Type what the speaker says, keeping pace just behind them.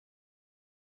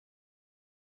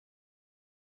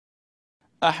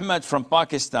Ahmed from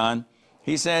Pakistan,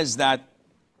 he says that,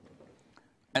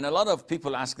 and a lot of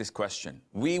people ask this question.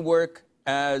 We work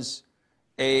as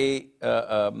in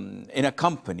a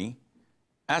company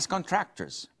as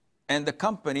contractors, and the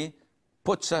company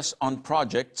puts us on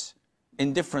projects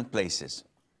in different places,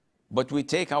 but we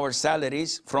take our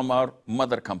salaries from our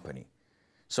mother company.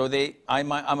 So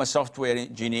I'm a software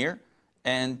engineer,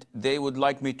 and they would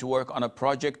like me to work on a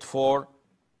project for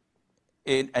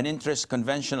an interest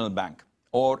conventional bank,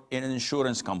 or in an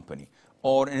insurance company,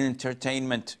 or an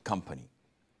entertainment company.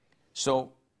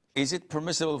 So is it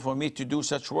permissible for me to do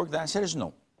such work? The answer is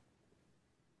no.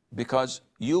 Because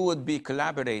you would be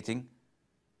collaborating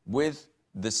with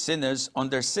the sinners on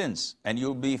their sins, and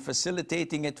you'll be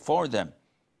facilitating it for them.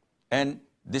 And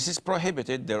this is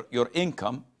prohibited. Your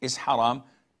income is haram,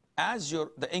 as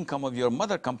the income of your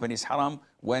mother company is haram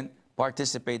when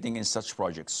participating in such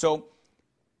projects. So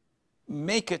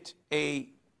make it a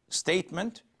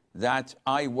statement that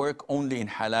I work only in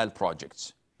halal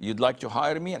projects. You'd like to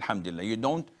hire me? Alhamdulillah. You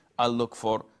don't? I'll look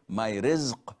for my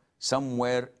rizq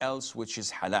somewhere else which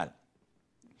is halal.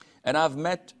 And I've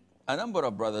met a number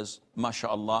of brothers,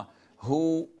 mashallah,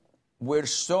 who were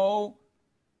so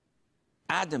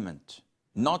adamant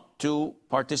not to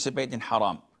participate in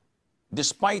haram,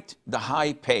 despite the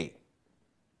high pay.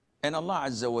 And Allah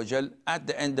Azza wa Jal, at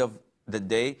the end of the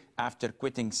day, after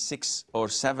quitting 6 or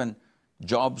 7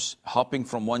 jobs, hopping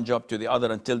from one job to the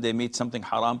other until they meet something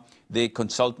haram, they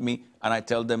consult me and I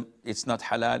tell them it's not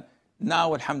halal.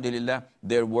 Now, alhamdulillah,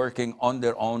 they're working on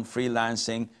their own,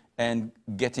 freelancing, and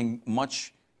getting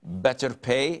much better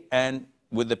pay, and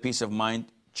with the peace of mind,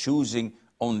 choosing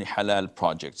only halal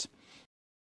projects.